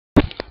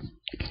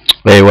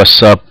Hey,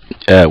 what's up?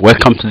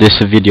 Welcome to this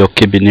video.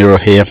 Kibiniro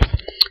here.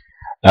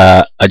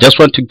 I just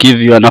want to give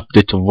you an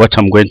update of what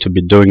I'm going to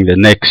be doing the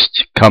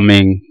next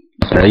coming.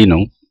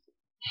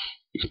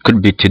 It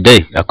could be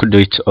today. I could do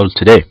it all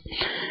today.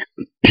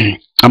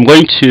 I'm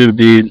going to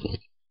be,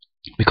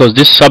 because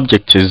this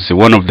subject is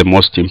one of the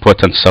most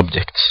important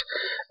subjects.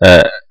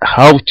 Uh,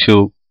 how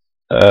to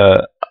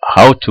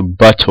how to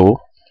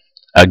battle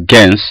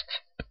against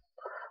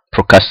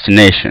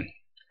procrastination.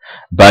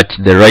 But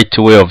the right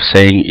way of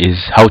saying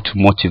is how to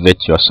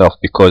motivate yourself,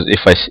 because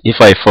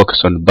if I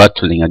focus on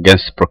battling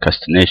against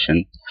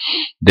procrastination,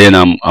 then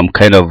I'm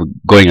kind of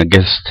going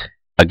against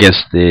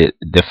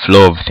the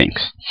flow of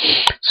things.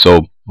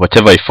 So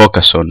whatever I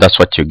focus on, that's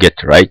what you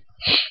get, right?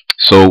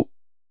 So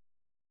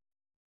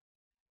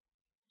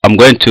I'm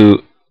going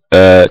to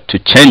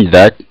change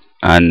that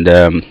and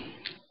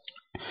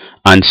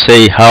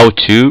say how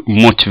to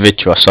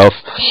motivate yourself.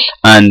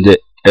 And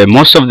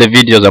most of the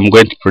videos I'm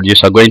going to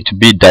produce are going to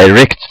be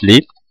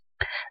directly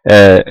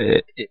uh,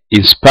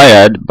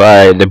 inspired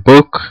by the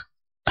book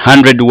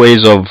 100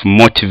 Ways of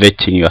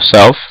Motivating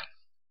Yourself.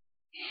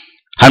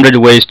 100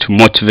 Ways to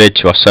Motivate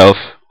Yourself.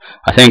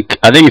 I think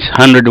it's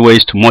 100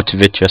 Ways to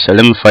Motivate Yourself.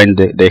 Let me find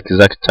the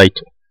exact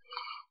title.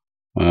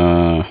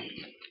 I'm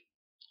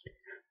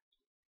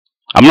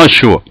not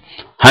sure.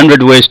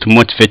 100 Ways to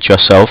Motivate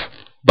Yourself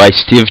by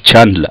Steve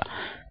Chandler.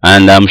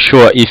 And I'm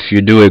sure if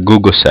you do a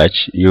Google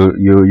search,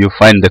 you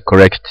find the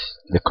correct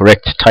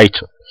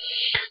title.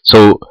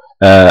 So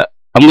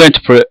I'm going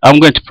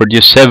to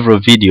produce several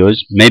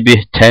videos,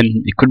 maybe 10.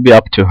 It could be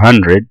up to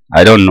 100.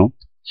 I don't know.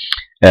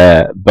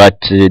 But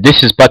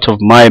this is part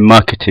of my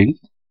marketing,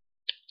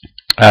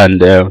 and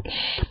the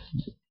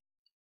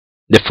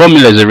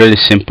formula is really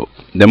simple.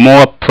 The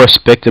more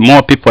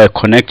people I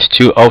connect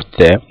to out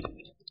there,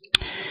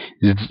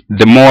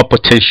 the more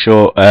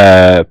potential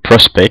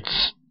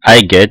prospects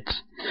I get,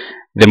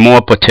 the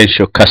more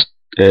potential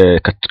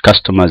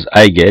customers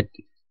I get.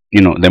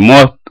 The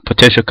more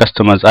potential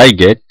customers I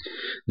get,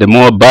 the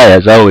more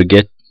buyers I will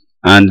get,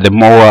 and the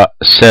more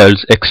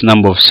sales, X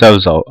number of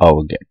sales I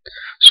will get.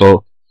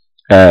 So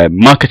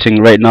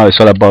marketing right now is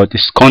all about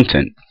this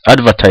content.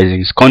 Advertising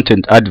is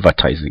content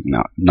advertising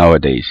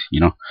nowadays,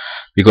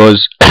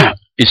 because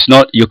it's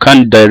not, you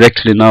can't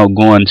directly now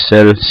go and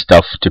sell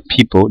stuff to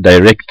people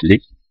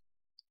directly.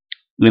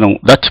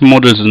 That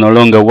model is no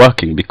longer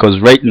working, because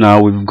right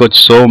now we've got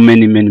so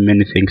many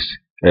things,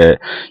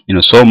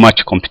 so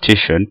much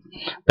competition,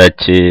 that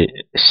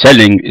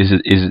selling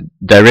is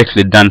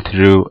directly done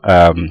through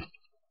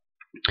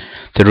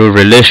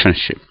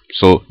relationship.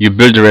 So you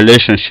build a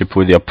relationship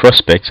with your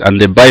prospects, and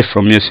they buy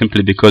from you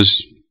simply because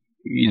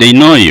they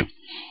know you,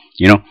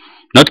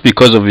 not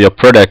because of your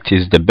product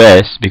is the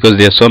best, because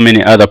there are so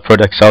many other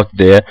products out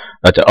there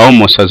that are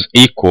almost as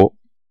equal,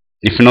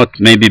 if not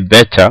maybe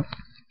better.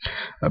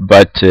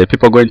 But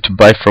people are going to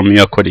buy from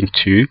you according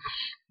to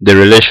the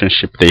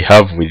relationship they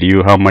have with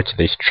you, how much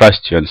they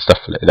trust you, and stuff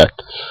like that.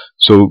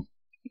 So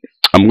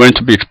I'm going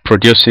to be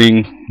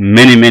producing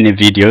many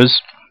videos,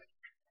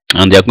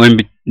 and they're going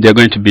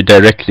to be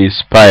directly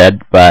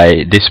inspired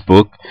by this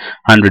book,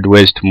 100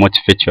 Ways to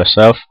Motivate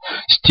Yourself.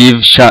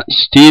 Steve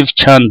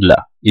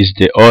Chandler is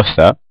the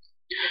author,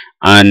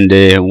 and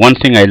one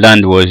thing I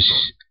learned was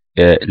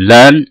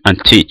learn and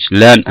teach,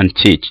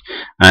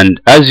 and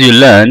as you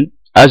learn,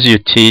 as you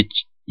teach,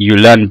 you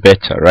learn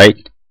better,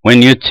 right?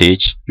 When you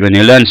teach, when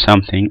you learn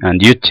something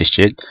and you teach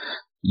it,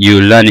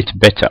 you learn it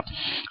better.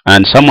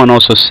 And someone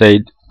also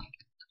said,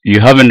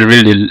 you haven't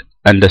really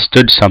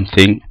understood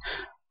something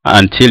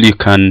until you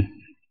can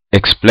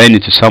explain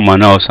it to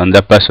someone else and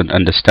that person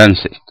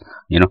understands it,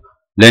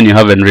 then you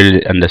haven't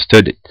really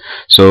understood it.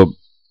 So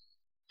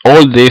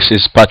all this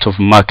is part of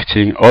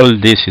marketing. All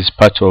this is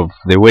part of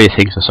the way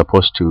things are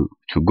supposed to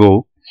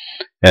go,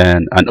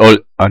 and all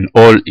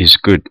is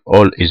good,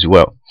 all is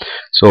well.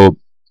 So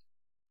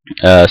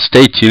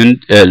stay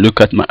tuned,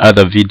 look at my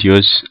other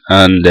videos,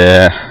 and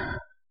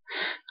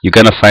you're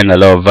gonna find a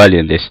lot of value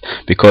in this,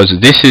 because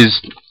this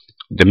is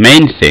the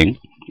main thing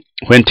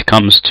when it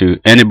comes to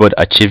anybody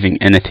achieving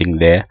anything.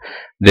 There,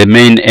 the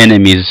main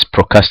enemy is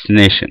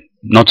procrastination,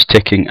 not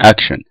taking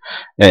action.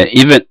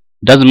 Even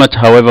doesn't matter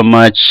however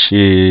much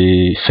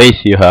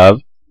faith you have,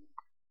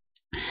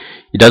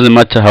 it doesn't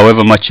matter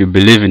however much you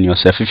believe in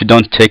yourself. If you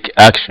don't take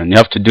action, you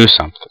have to do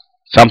something.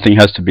 Something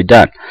has to be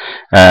done.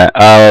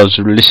 I was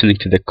listening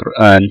to the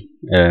Quran.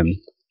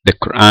 The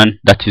Quran,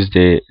 that is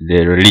the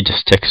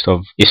religious text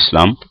of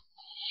Islam,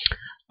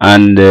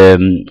 and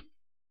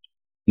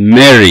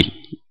Mary,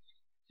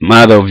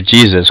 mother of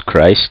Jesus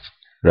Christ,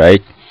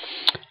 right?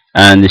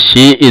 And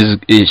she is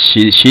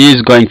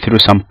going through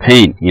some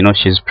pain.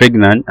 She's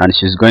pregnant and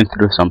she's going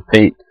through some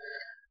pain.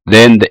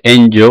 Then the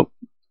angel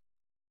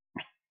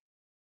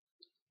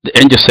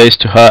says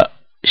to her,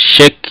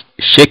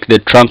 shake the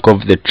trunk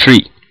of the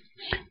tree,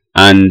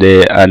 and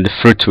the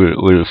fruit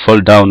will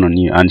fall down on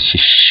you. And she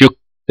shook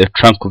the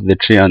trunk of the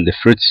tree, and the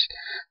fruits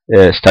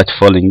start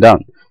falling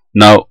down.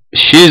 Now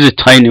she's a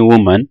tiny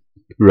woman,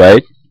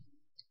 right?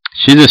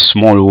 She's a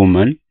small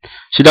woman.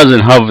 She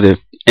doesn't have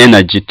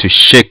energy to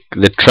shake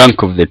the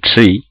trunk of the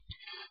tree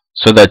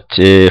so that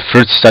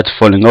fruits start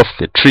falling off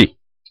the tree.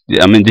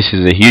 I mean, this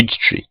is a huge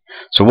tree.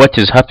 So what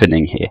is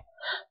happening here?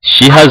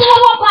 She has...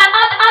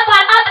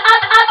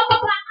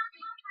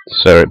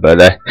 Sorry about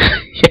that.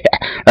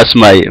 That's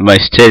my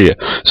stereo.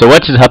 So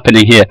what is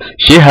happening here?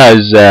 She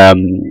has...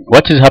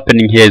 what is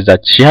happening here is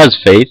that she has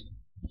faith.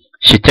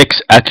 She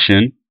takes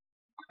action,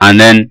 and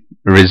then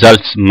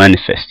results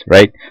manifest,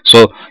 right?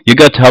 So you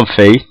got to have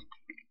faith.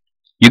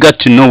 You got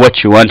to know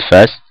what you want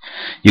first.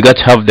 You got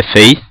to have the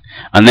faith,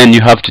 and then you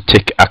have to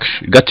take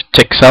action. You got to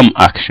take some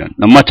action.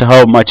 No matter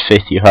how much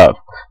faith you have,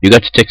 you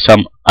got to take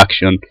some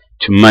action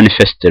to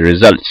manifest the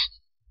results.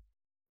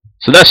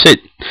 So that's it.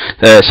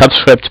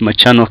 Subscribe to my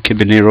channel,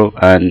 Kibiniro,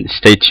 and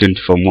stay tuned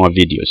for more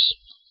videos.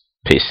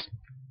 Peace.